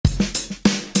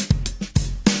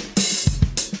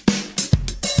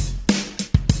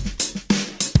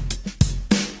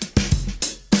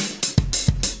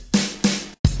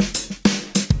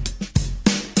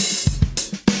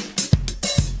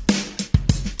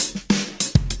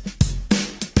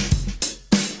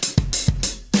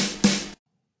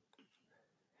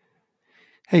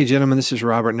Hey, gentlemen, this is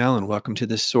Robert Nellen. Welcome to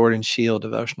the Sword and Shield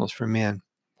Devotionals for Men.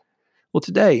 Well,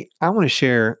 today I want to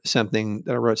share something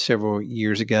that I wrote several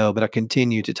years ago, but I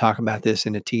continue to talk about this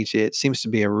and to teach it. It seems to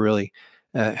be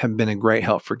have been a great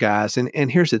help for guys. And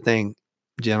here's the thing,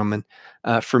 gentlemen.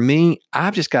 For me,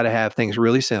 I've just got to have things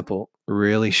really simple,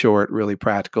 really short, really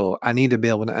practical. I need to be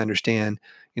able to understand,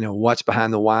 what's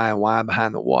behind the why and why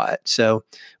behind the what. So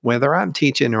whether I'm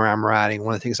teaching or I'm writing,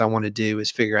 one of the things I want to do is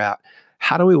figure out,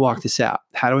 how do we walk this out?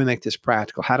 How do we make this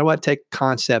practical? How do I take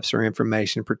concepts or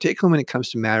information, particularly when it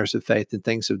comes to matters of faith and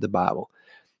things of the Bible?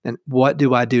 And what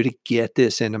do I do to get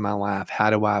this into my life? How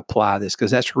do I apply this?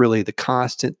 Because that's really the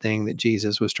constant thing that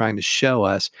Jesus was trying to show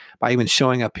us by even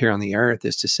showing up here on the earth,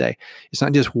 is to say, it's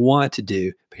not just what to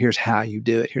do, but here's how you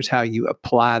do it. Here's how you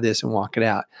apply this and walk it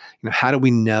out. How do we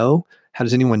know? How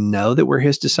does anyone know that we're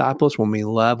his disciples? When we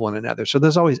love one another. So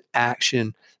there's always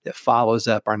action that follows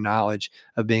up our knowledge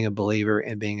of being a believer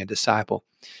and being a disciple.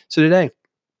 So today,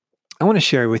 I want to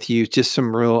share with you just a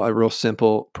real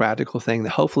simple, practical thing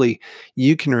that hopefully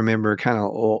you can remember, kind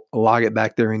of log it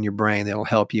back there in your brain. That'll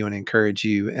help you and encourage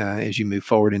you as you move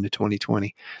forward into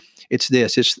 2020. It's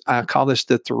this. I call this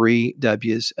the 3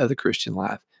 W's of the Christian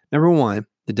life. Number one,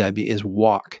 the W is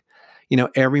walk.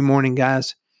 Every morning,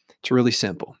 guys, it's really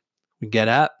simple. We get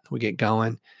up, we get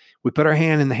going, we put our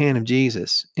hand in the hand of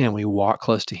Jesus, and we walk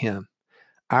close to him.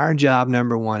 Our job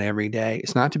number one every day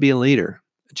is not to be a leader.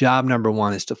 Job number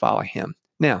one is to follow him.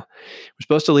 Now, we're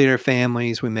supposed to lead our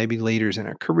families. We may be leaders in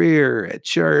our career, at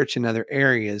church, and other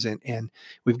areas. And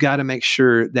we've got to make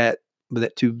sure that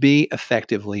to be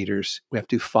effective leaders, we have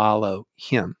to follow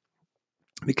him.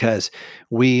 Because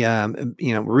we,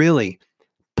 really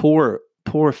poor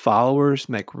followers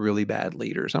make really bad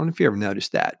leaders. I don't know if you ever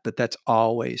noticed that, but that's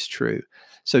always true.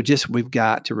 So we've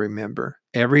got to remember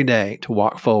every day to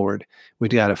walk forward.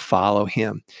 We've got to follow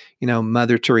him.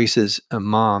 Mother Teresa's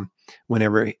mom,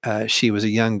 whenever she was a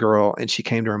young girl and she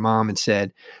came to her mom and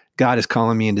said, God is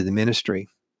calling me into the ministry.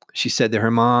 She said that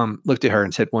her mom looked at her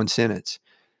and said one sentence,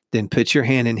 then put your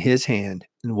hand in his hand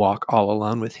and walk all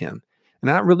alone with him.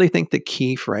 And I really think the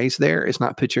key phrase there is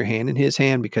not put your hand in his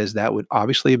hand, because that would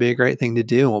obviously be a great thing to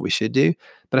do and what we should do.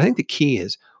 But I think the key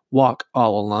is walk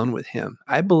all alone with him.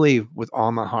 I believe with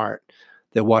all my heart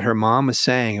that what her mom was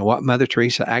saying and what Mother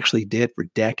Teresa actually did for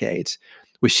decades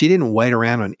was she didn't wait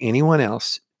around on anyone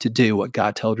else to do what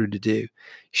God told her to do.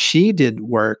 She did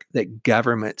work that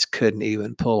governments couldn't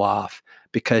even pull off,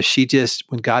 because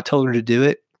when God told her to do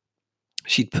it,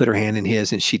 she'd put her hand in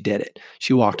his and she did it.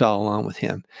 She walked all alone with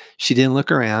him. She didn't look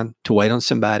around to wait on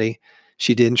somebody.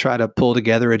 She didn't try to pull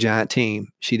together a giant team.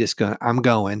 She just I'm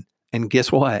going. And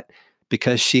guess what?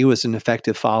 Because she was an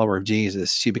effective follower of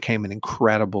Jesus, she became an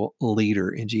incredible leader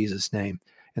in Jesus' name.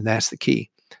 And that's the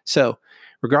key. So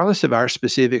regardless of our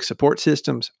specific support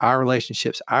systems, our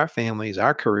relationships, our families,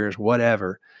 our careers,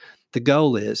 whatever, the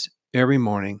goal is every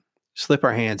morning, slip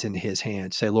our hands into his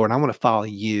hands. Say, Lord, I want to follow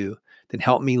you. Then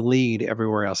help me lead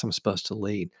everywhere else I'm supposed to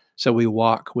lead. So we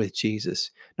walk with Jesus,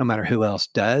 no matter who else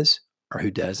does or who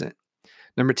doesn't.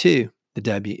 Number 2, the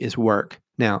W is work.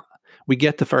 Now, we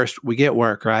get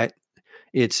work, right?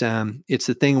 It's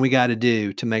the thing we got to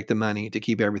do to make the money, to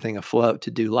keep everything afloat,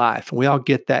 to do life. And we all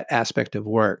get that aspect of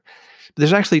work. But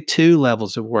there's actually 2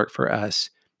 levels of work for us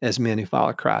as men who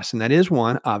follow Christ. And that is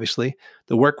one, obviously,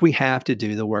 the work we have to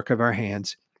do, the work of our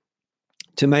hands,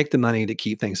 to make the money to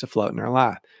keep things afloat in our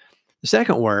life. The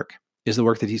second work is the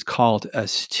work that he's called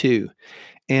us to.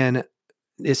 And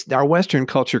it's our Western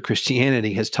culture,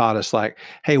 Christianity, has taught us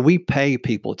hey, we pay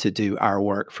people to do our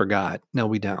work for God. No,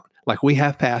 we don't. We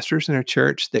have pastors in our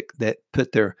church that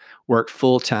put their work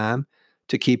full time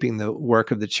to keeping the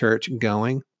work of the church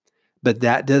going. But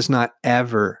that does not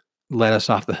ever let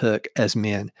us off the hook as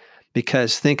men,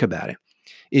 because think about it.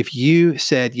 If you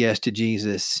said yes to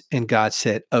Jesus and God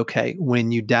said, okay,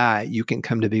 when you die, you can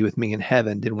come to be with me in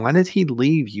heaven, then why did he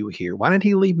leave you here? Why did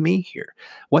he leave me here?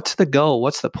 What's the goal?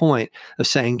 What's the point of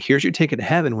saying, here's your ticket to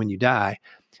heaven when you die?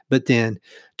 But then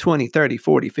 20, 30,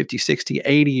 40, 50, 60,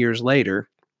 80 years later,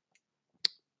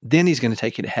 then he's going to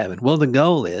take you to heaven. Well, the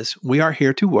goal is we are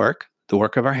here to work, the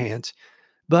work of our hands,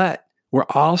 but we're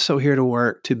also here to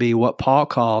work to be what Paul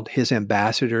called his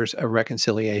ambassadors of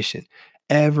reconciliation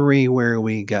everywhere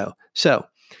we go. So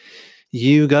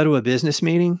you go to a business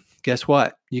meeting, guess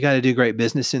what? You got to do great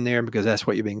business in there, because that's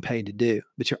what you're being paid to do.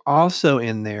 But you're also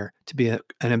in there to be an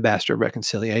ambassador of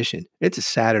reconciliation. It's a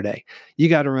Saturday. You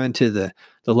got to run to the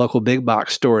local big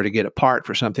box store to get a part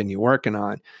for something you're working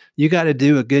on. You got to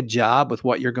do a good job with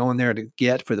what you're going there to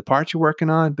get for the part you're working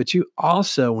on. But you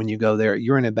also, when you go there,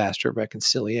 you're an ambassador of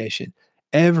reconciliation.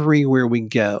 Everywhere we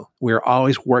go, we're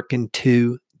always working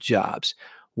 2 jobs.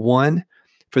 One,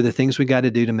 for the things we got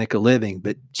to do to make a living.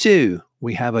 But two,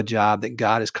 we have a job that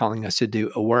God is calling us to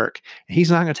do, a work. And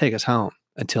He's not going to take us home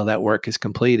until that work is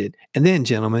completed. And then,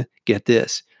 gentlemen, get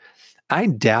this. I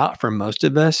doubt for most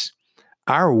of us,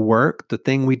 our work, the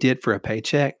thing we did for a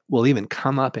paycheck, will even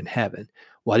come up in heaven.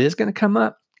 What is going to come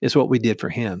up is what we did for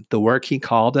Him, the work He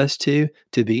called us to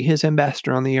be His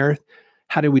ambassador on the earth.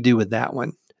 How do we do with that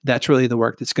one? That's really the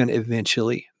work that's going to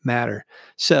eventually matter.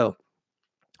 So,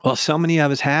 well, so many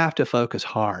of us have to focus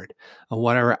hard on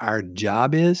whatever our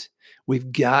job is.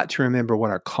 We've got to remember what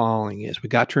our calling is.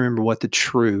 We've got to remember what the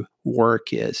true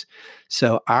work is.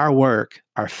 So, our work,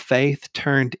 our faith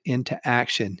turned into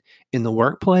action in the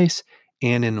workplace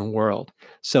and in the world.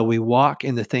 So, we walk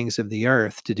in the things of the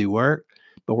earth to do work,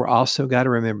 but we're also got to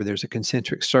remember there's a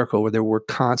concentric circle where we're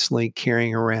constantly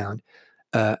carrying around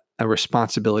a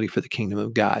responsibility for the kingdom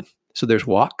of God. So, there's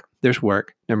walk, there's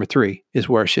work. Number three is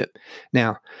worship.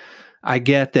 Now, I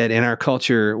get that in our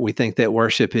culture, we think that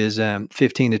worship is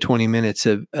 15 to 20 minutes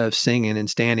of singing and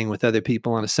standing with other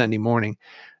people on a Sunday morning.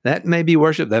 That may be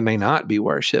worship. That may not be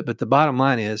worship. But the bottom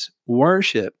line is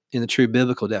worship in the true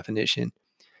biblical definition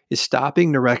is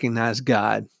stopping to recognize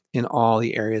God in all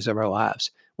the areas of our lives.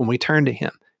 When we turn to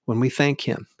Him, when we thank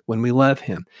Him, when we love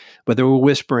Him, whether we're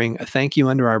whispering a thank you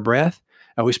under our breath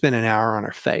or we spend an hour on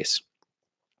our face.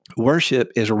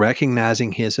 Worship is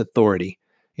recognizing His authority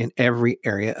in every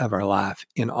area of our life,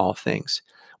 in all things.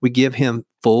 We give Him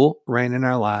full reign in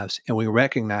our lives, and we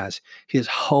recognize His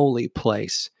holy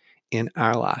place in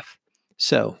our life.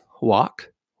 So,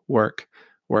 walk, work,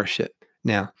 worship.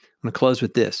 Now, I'm going to close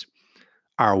with this.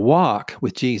 Our walk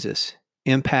with Jesus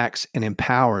impacts and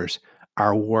empowers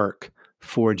our work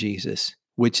for Jesus,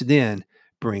 which then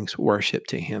brings worship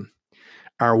to Him.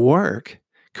 Our work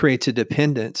creates a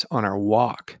dependence on our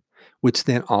walk, which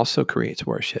then also creates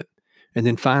worship. And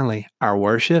then finally, our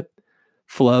worship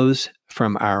flows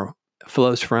from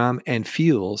and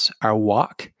fuels our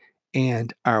walk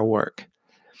and our work.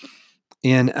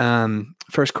 In 1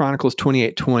 Chronicles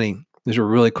 28:20, there's a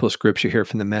really cool scripture here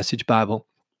from the Message Bible.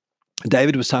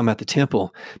 David was talking about the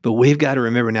temple, but we've got to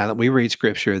remember now that we read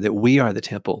scripture that we are the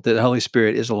temple, that the Holy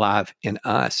Spirit is alive in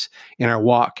us, in our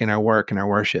walk, in our work, in our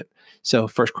worship. So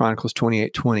 1 Chronicles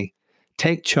 28:20,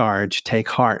 take charge, take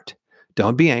heart.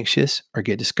 Don't be anxious or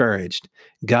get discouraged.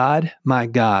 God, my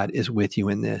God, is with you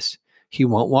in this. He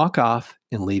won't walk off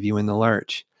and leave you in the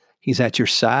lurch. He's at your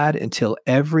side until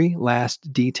every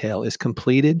last detail is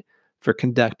completed for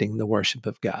conducting the worship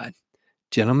of God.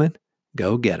 Gentlemen,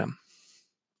 go get them.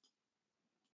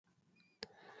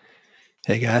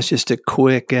 Hey guys, just a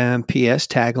quick PS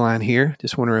tagline here.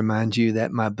 Just want to remind you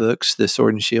that my books, The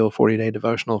Sword and Shield 40-Day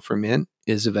Devotional for Men,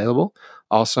 is available.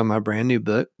 Also, my brand new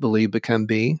book, Believe, Become,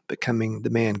 Be, Becoming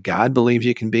the Man God Believes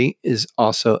You Can Be, is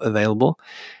also available.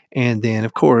 And then,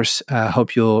 of course, I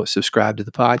hope you'll subscribe to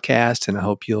the podcast, and I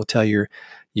hope you'll tell your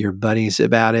buddies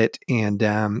about it.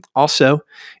 And also,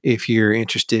 if you're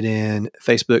interested in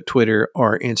Facebook, Twitter,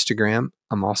 or Instagram,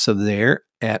 I'm also there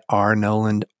at R.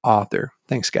 Noland Author.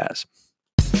 Thanks, guys.